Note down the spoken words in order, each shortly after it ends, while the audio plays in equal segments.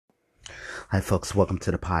Hi, folks. Welcome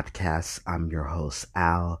to the podcast. I'm your host,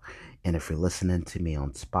 Al. And if you're listening to me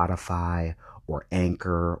on Spotify or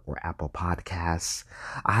Anchor or Apple Podcasts,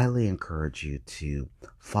 I highly encourage you to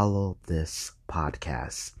follow this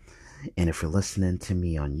podcast. And if you're listening to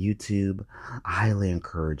me on YouTube, I highly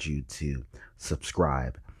encourage you to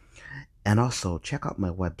subscribe. And also check out my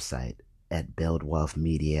website at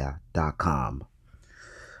buildwealthmedia.com.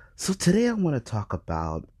 So today I want to talk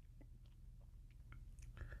about,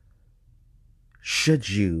 should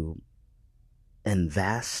you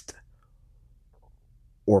invest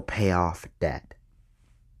or pay off debt?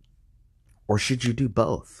 Or should you do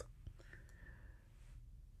both?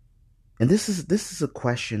 And this is a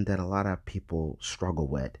question that a lot of people struggle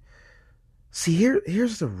with. See,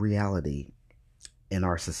 here's the reality in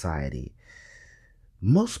our society.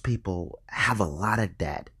 Most people have a lot of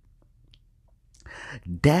debt.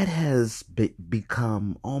 Debt has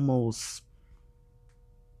become almost,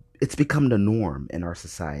 it's become the norm in our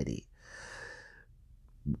society.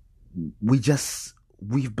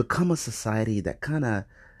 We've become a society that kind of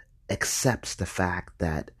accepts the fact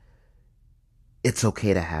that it's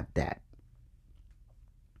okay to have debt.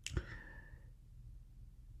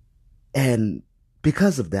 And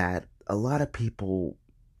because of that, a lot of people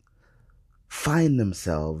find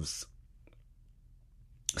themselves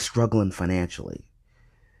struggling financially.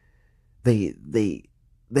 They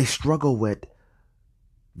struggle with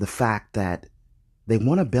the fact that they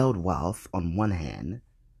want to build wealth on one hand.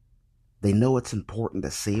 They know it's important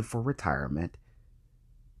to save for retirement,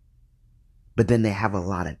 but then they have a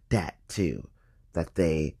lot of debt too that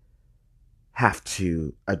they have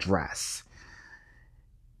to address.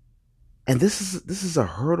 And this is a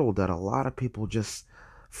hurdle that a lot of people just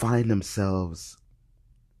find themselves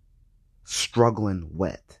struggling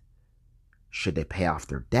with. Should they pay off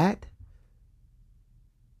their debt?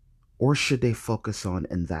 Or should they focus on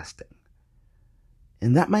investing?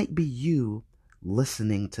 And that might be you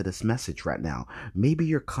listening to this message right now. Maybe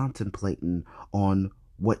you're contemplating on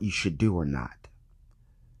what you should do or not.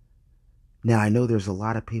 Now, I know there's a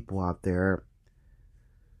lot of people out there,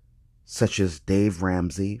 such as Dave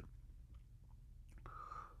Ramsey,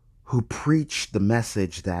 who preach the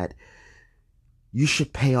message that you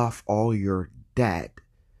should pay off all your debt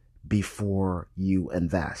before you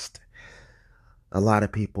invest. A lot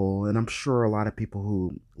of people, and I'm sure a lot of people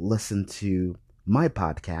who listen to my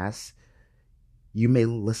podcast, you may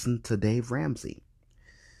listen to Dave Ramsey.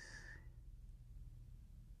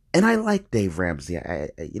 And I like Dave Ramsey. I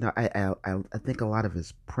think a lot of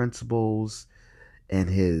his principles and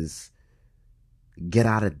his get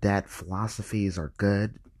out of debt philosophies are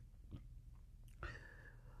good.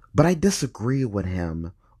 But I disagree with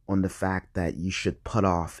him on the fact that you should put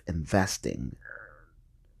off investing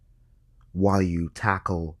while you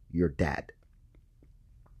tackle your debt.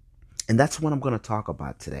 And that's what I'm going to talk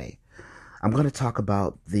about today. I'm going to talk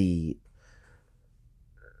about the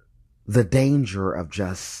danger of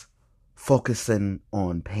just focusing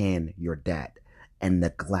on paying your debt and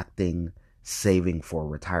neglecting saving for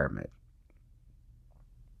retirement.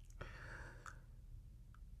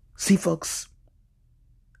 See, folks,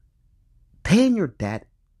 paying your debt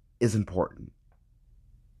is important.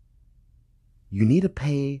 You need to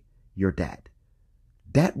pay your debt.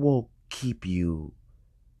 Debt will keep you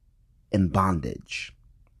in bondage.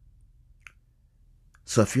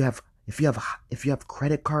 So if you have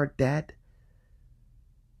credit card debt,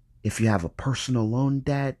 if you have a personal loan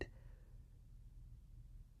debt,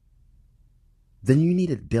 then you need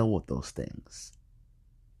to deal with those things.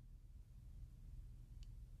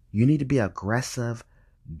 You need to be aggressive,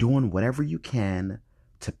 doing whatever you can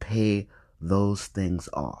to pay those things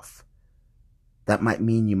off. That might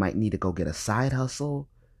mean you might need to go get a side hustle.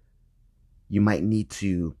 You might need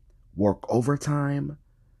to work overtime.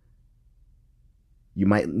 You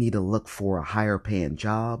might need to look for a higher paying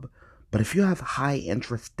job. But if you have high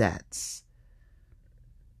interest debts,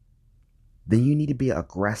 then you need to be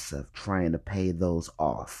aggressive trying to pay those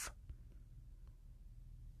off.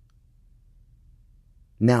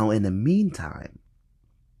 Now, in the meantime,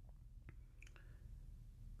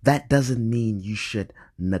 that doesn't mean you should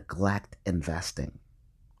neglect investing.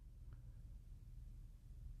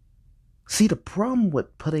 See, the problem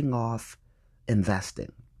with putting off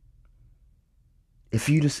investing, if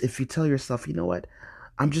you tell yourself, you know what,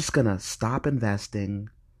 I'm just going to stop investing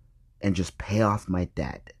and just pay off my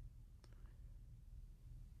debt.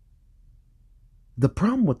 The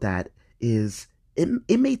problem with that is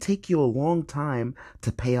it may take you a long time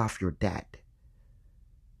to pay off your debt.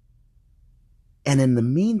 And in the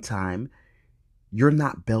meantime, you're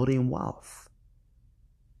not building wealth.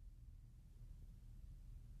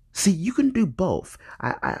 See, you can do both.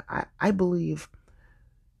 I believe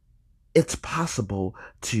it's possible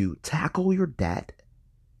to tackle your debt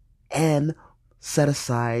and set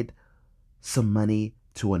aside some money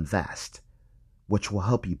to invest, which will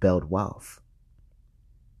help you build wealth.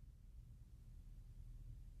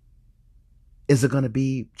 Is it going to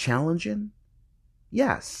be challenging?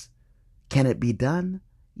 Yes. Can it be done?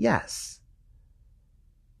 Yes.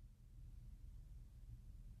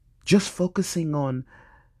 Just focusing on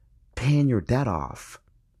paying your debt off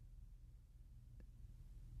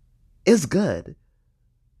is good,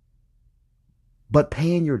 but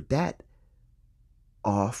paying your debt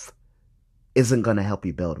off isn't going to help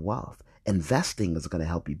you build wealth. Investing is going to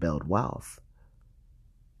help you build wealth.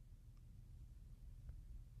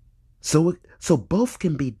 So both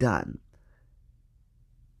can be done.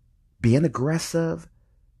 Being aggressive,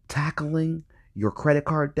 tackling your credit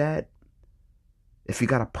card debt, if you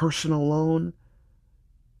got a personal loan,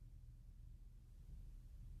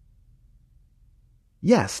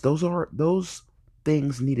 yes, those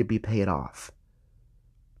things need to be paid off.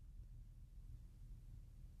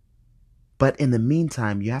 But in the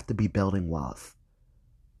meantime, you have to be building wealth.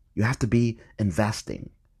 You have to be investing.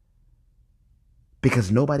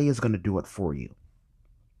 Because nobody is going to do it for you.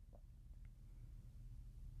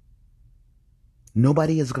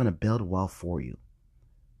 Nobody is going to build wealth for you.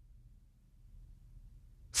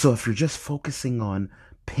 So if you're just focusing on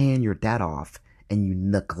paying your debt off and you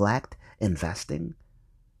neglect investing,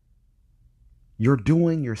 you're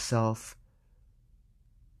doing yourself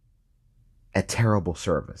a terrible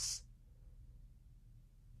service.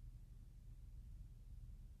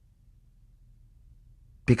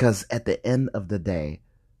 Because at the end of the day,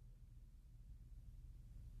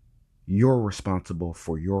 you're responsible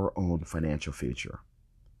for your own financial future.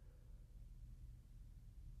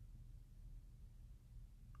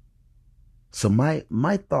 So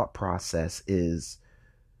my thought process is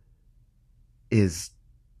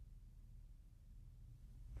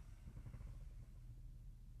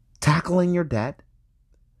tackling your debt,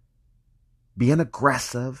 being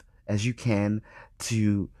aggressive as you can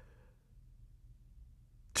to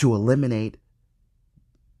eliminate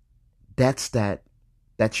debts that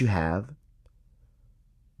you have,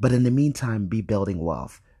 but in the meantime be building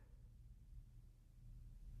wealth.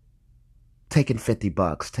 Taking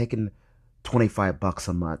 $50, taking $25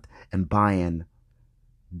 a month and buying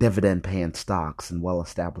dividend paying stocks and well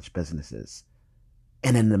established businesses.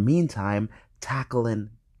 And in the meantime, tackling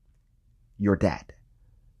your debt.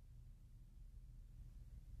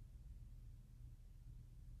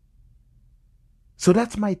 So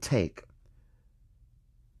that's my take.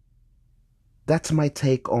 That's my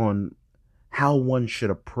take on how one should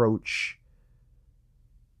approach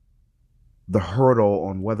the hurdle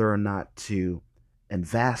on whether or not to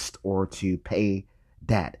invest or to pay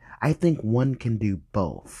debt. I think one can do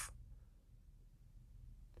both.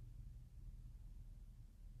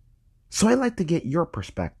 So I'd like to get your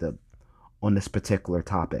perspective on this particular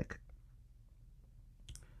topic.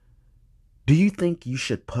 Do you think you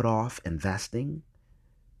should put off investing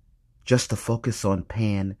just to focus on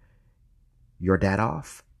paying your debt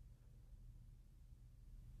off?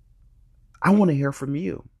 I want to hear from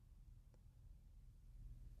you.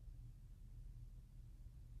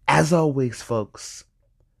 As always, folks,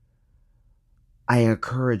 I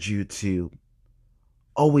encourage you to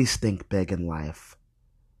always think big in life.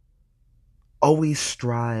 Always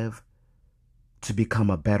strive to become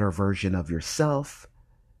a better version of yourself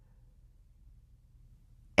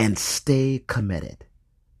and stay committed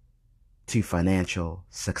to financial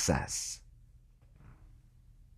success.